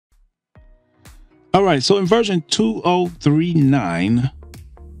All right, so in version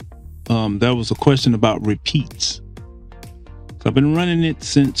 2.0.3.9, there was a question about repeats. So I've been running it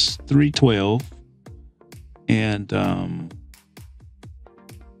since 3.12, and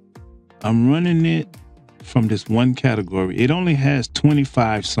I'm running it from this one category. It only has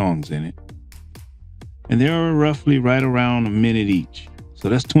 25 songs in it, and they're roughly right around a minute each. So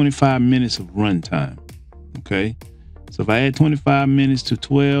that's 25 minutes of runtime. Okay, so if I add 25 minutes to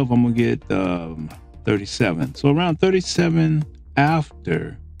 12, I'm gonna get 37. So around 37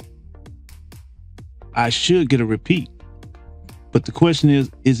 after, I should get a repeat. But the question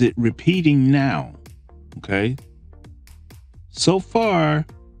is it repeating now? Okay. So far,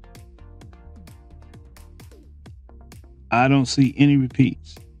 I don't see any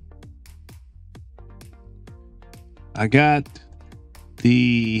repeats. I got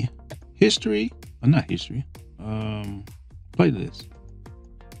the history, not history, playlist.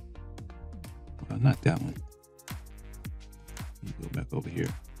 Well, not that one. Let me go back over here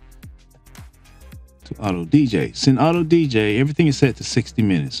to RadioDJ. So in RadioDJ, everything is set to 60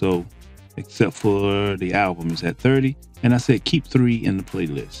 minutes. So except for the album is at 30. And I said keep 3 in the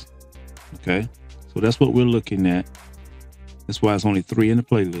playlist. Okay. So that's what we're looking at. That's why it's only 3 in the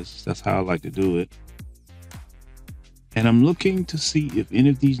playlist. That's how I like to do it. And I'm looking to see if any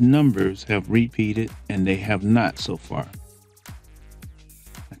of these numbers have repeated, and they have not so far.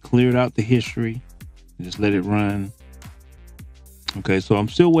 I cleared out the history and just let it run. Okay, so I'm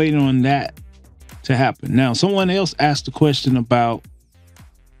still waiting on that to happen. Now, someone else asked a question about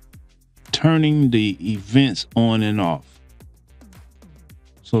turning the events on and off.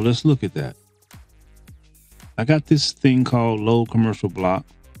 So let's look at that. I got this thing called load commercial block.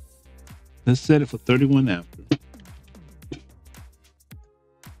 Let's set it for 31 after.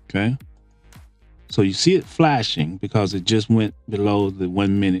 Okay. So you see it flashing because it just went below the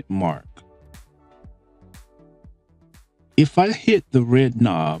 1 minute mark. If I hit the red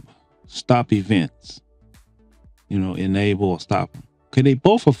knob, stop events, enable or stop them. Okay, they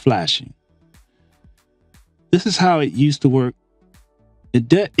both are flashing. This is how it used to work. It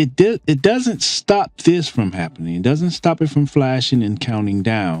doesn't stop this from happening. It doesn't stop it from flashing and counting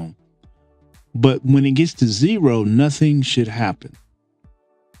down. But when it gets to 0, nothing should happen.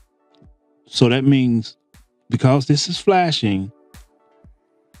 So that means because this is flashing,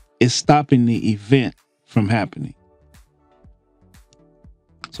 it's stopping the event from happening.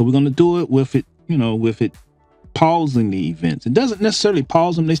 So we're going to do it with it, with it pausing the events. It doesn't necessarily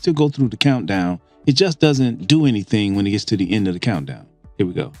pause them. They still go through the countdown. It just doesn't do anything when it gets to the end of the countdown. Here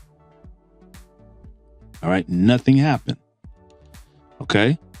we go. All right. Nothing happened.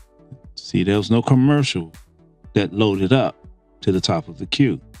 Okay. See, there was no commercial that loaded up to the top of the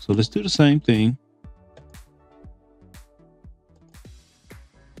queue. So let's do the same thing.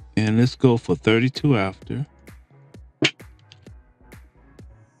 And let's go for 32 after.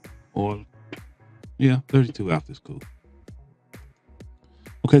 Or, yeah, 32 after is cool.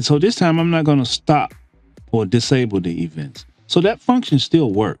 Okay, so this time I'm not going to stop or disable the events. So that function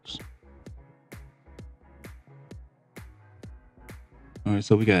still works. All right,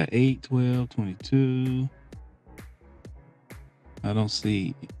 so we got 8, 12, 22. I don't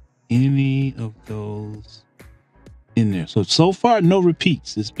see any of those in there. So far, no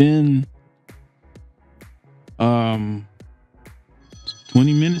repeats. It's been 20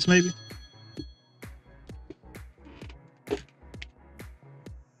 minutes maybe.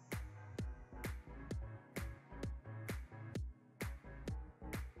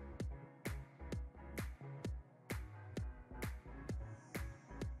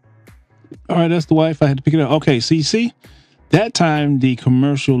 All right, that's the wife. I had to pick it up. Okay, so you see? That time the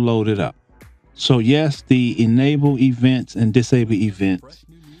commercial loaded up. So yes, the enable events and disable events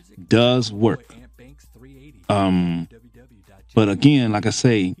does work. But again, like I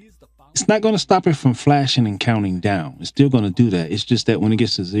say, it's not going to stop it from flashing and counting down. It's still going to do that. It's just that when it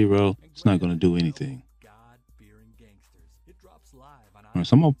gets to 0, it's not going to do anything. All right,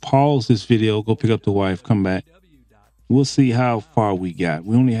 so I'm going to pause this video, go pick up the wife, come back. We'll see how far we got.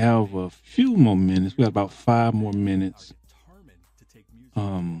 We only have a few more minutes. We got about 5 more minutes.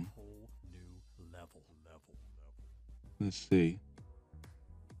 Let's see.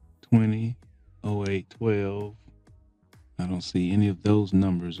 20, 08, 12. I don't see any of those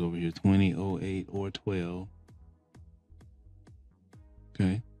numbers over here. 20, 08, or 12.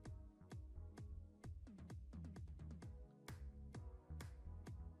 Okay.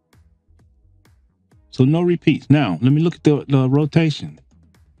 So no repeats. Now, let me look at the rotation.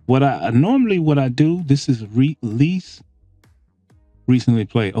 What I do, this is least recently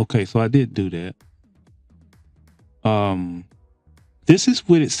played. Okay, so I did do that. This is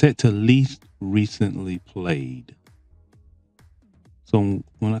with it set to least recently played. So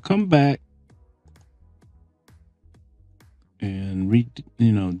when I come back and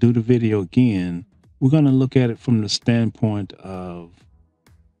do the video again, we're going to look at it from the standpoint of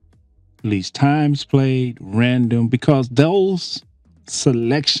least times played, random, because those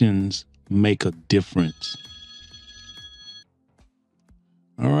selections make a difference.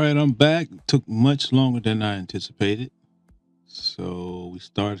 All right, I'm back. It took much longer than I anticipated. So we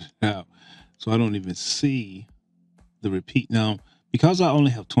started out. So I don't even see the repeat. Now, because I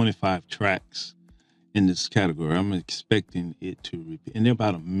only have 25 tracks in this category, I'm expecting it to repeat. And they're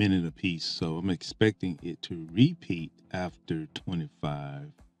about a minute a piece. So I'm expecting it to repeat after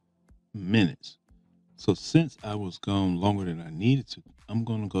 25 minutes. So since I was gone longer than I needed to, I'm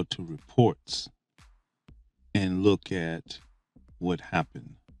going to go to reports and look at what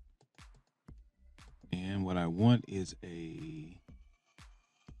happened. And what I want is a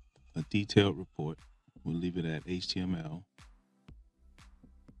detailed report. We'll leave it at HTML.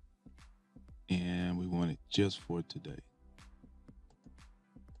 And we want it just for today.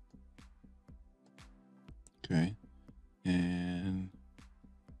 Okay. And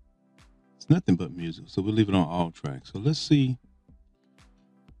it's nothing but music. So we'll leave it on all tracks. So let's see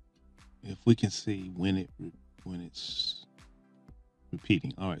if we can see when it's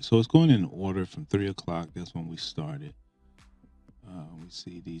repeating. All right. So it's going in order from 3 o'clock. That's when we started. We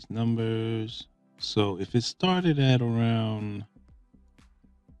see these numbers. So if it started at around,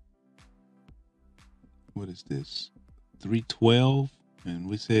 what is this? 3:12, and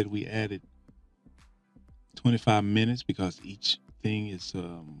we said we added 25 minutes because each thing is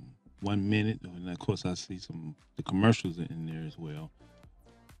 1 minute, and of course I see the commercials in there as well.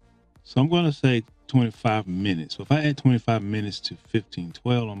 So I'm going to say 25 minutes. So if I add 25 minutes to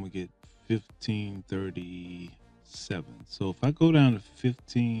 15:12, I'm going to get 15:37. So if I go down to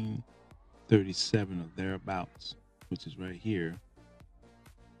 15:37 or thereabouts, which is right here,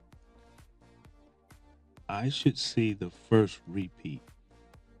 I should see the first repeat,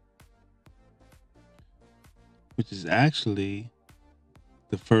 which is actually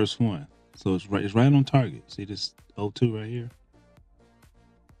the first one. So it's right on target. See this 02 right here?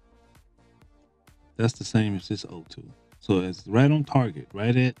 That's the same as this 02. So it's right on target,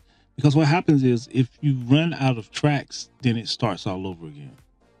 because what happens is if you run out of tracks, then it starts all over again.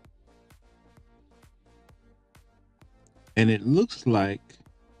 And it looks like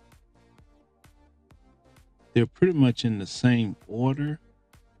they're pretty much in the same order.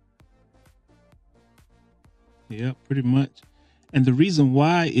 Yeah, pretty much. And the reason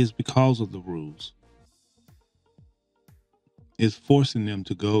why is because of the rules. It's forcing them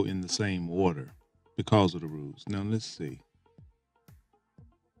to go in the same order because of the rules. Now let's see.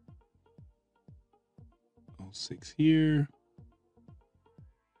 06 here.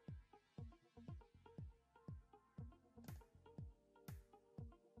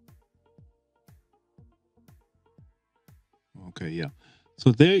 Okay, yeah.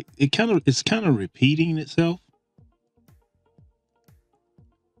 So there, it's kind of repeating itself,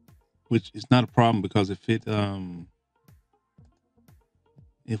 which is not a problem because if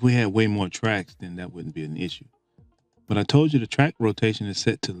we had way more tracks, then that wouldn't be an issue. But I told you the track rotation is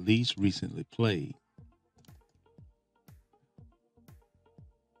set to least recently played.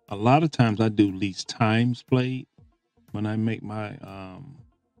 A lot of times I do least times played when I make my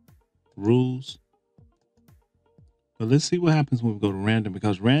rules. But let's see what happens when we go to random,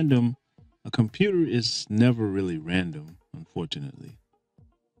 because random, a computer is never really random, unfortunately.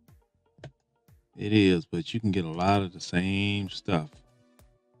 It is, but you can get a lot of the same stuff.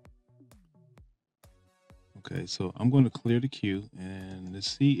 Okay, so I'm going to clear the queue and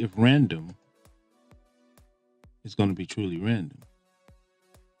let's see if random is going to be truly random.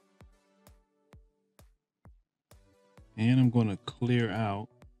 And I'm going to clear out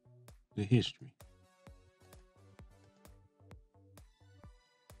the history.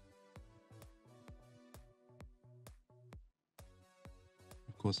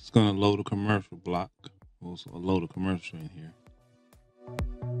 Of course, it's going to load a commercial block. Also, load a commercial in here.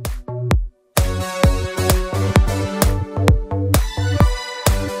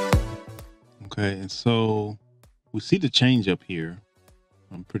 Okay, and so we see the change up here.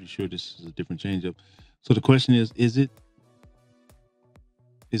 I'm pretty sure this is a different change up. So the question is it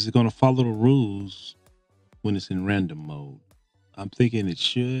going to follow the rules when it's in random mode? I'm thinking it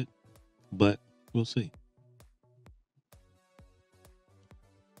should, but we'll see.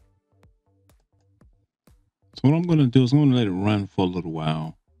 So what I'm going to do is I'm going to let it run for a little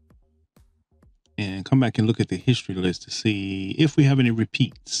while and come back and look at the history list to see if we have any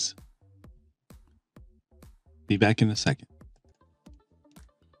repeats. Be back in a second.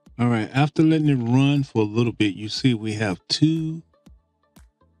 All right. After letting it run for a little bit, you see we have two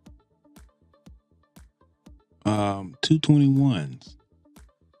 221s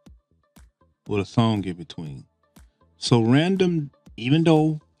with a song in between. So random, even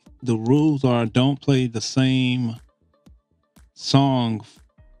though the rules are don't play the same song,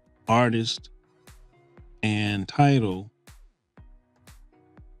 artist, and title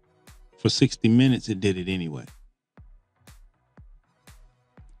for 60 minutes, it did it anyway.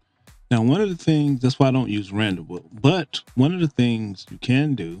 Now, one of the things, that's why I don't use random, but one of the things you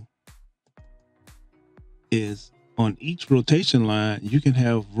can do is on each rotation line, you can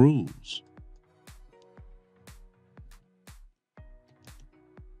have rules.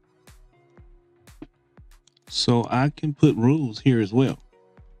 So I can put rules here as well.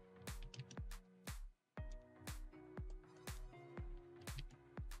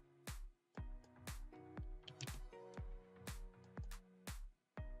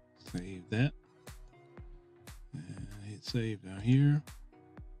 Save that. And hit save down here.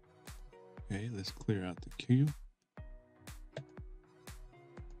 Okay, let's clear out the queue.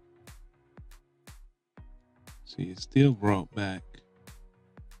 See, it still brought back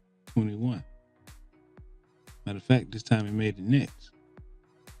 21. Matter of fact, this time it made it next.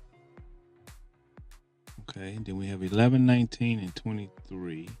 Okay, then we have 11, 19, and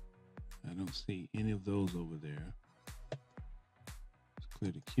 23. I don't see any of those over there. Let's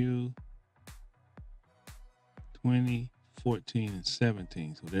clear the queue. 20, 14, and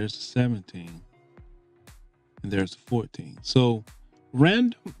 17. So there's the 17, and there's the 14. So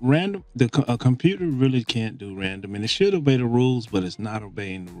random. A computer really can't do random, and it should obey the rules, but it's not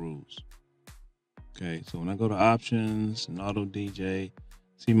obeying the rules. Okay, so when I go to options and auto DJ,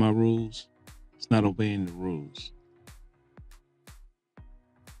 see my rules? It's not obeying the rules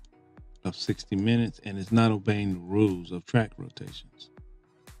of 60 minutes, and it's not obeying the rules of track rotations.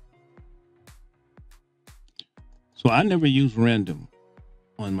 So I never use random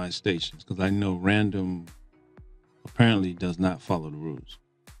on my stations because I know random apparently does not follow the rules.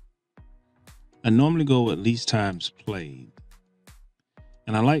 I normally go with least times played.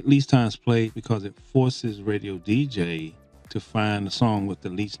 And I like least times played because it forces RadioDJ to find the song with the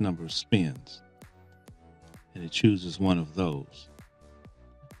least number of spins. And it chooses one of those.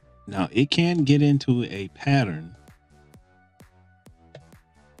 Now, it can get into a pattern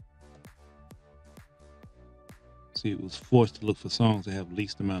see, it was forced to look for songs that have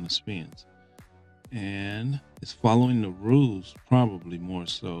least amount of spins. And it's following the rules probably more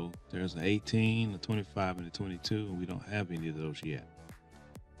so. There's an 18, a 25, and a 22, and we don't have any of those yet.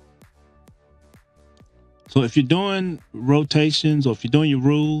 So if you're doing rotations or if you're doing your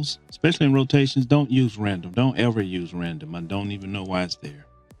rules, especially in rotations, don't use random. Don't ever use random. I don't even know why it's there.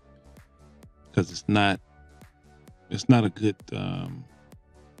 Because it's not a good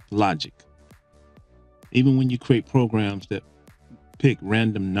logic. Even when you create programs that pick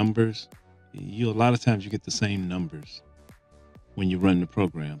random numbers, a lot of times you get the same numbers when you run the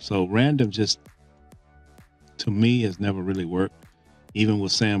program. So random just, to me, has never really worked. Even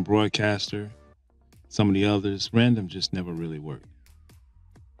with Sam Broadcaster, some of the others, random just never really worked.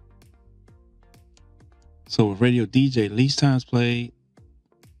 So with RadioDJ, least times played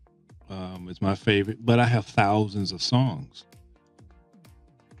is my favorite, but I have thousands of songs.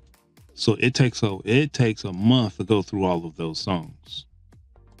 So it takes a month to go through all of those songs.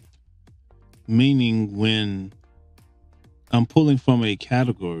 Meaning when I'm pulling from a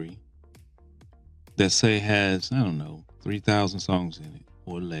category that say has, I don't know, 3,000 songs in it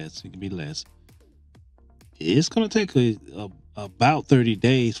or less, it can be less. It's going to take about 30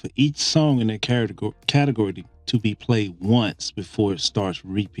 days for each song in that category to be played once before it starts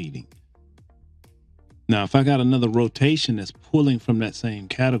repeating. Now, if I got another rotation that's pulling from that same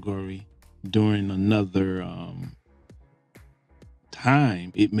category during another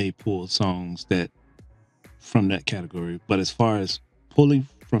time, it may pull songs that from that category. But as far as pulling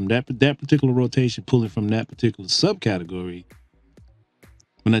from that particular rotation, pulling from that particular subcategory,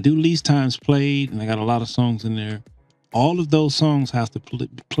 when I do least times played and I got a lot of songs in there, all of those songs have to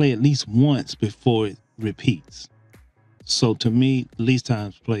play at least once before it repeats. So to me, least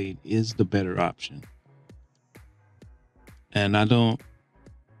times played is the better option. And I don't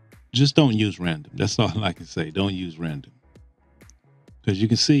use random. That's all I can say. Don't use random. Because you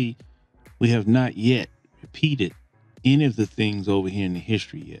can see we have not yet repeated any of the things over here in the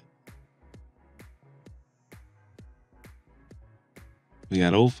history yet. We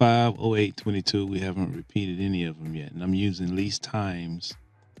got 05, 08, 22. We haven't repeated any of them yet. And I'm using least times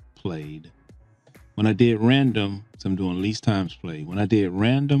played. When I did random, so I'm doing least times played. When I did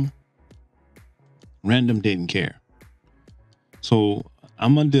random didn't care. So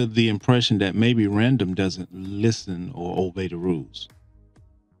I'm under the impression that maybe random doesn't listen or obey the rules.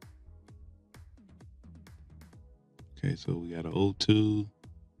 Okay, so we got an O2.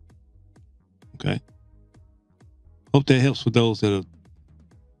 Okay. Hope that helps for those that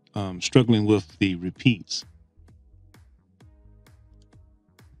are struggling with the repeats.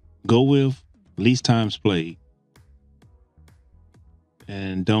 Go with least times played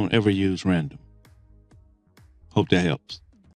and don't ever use random. Hope that helps.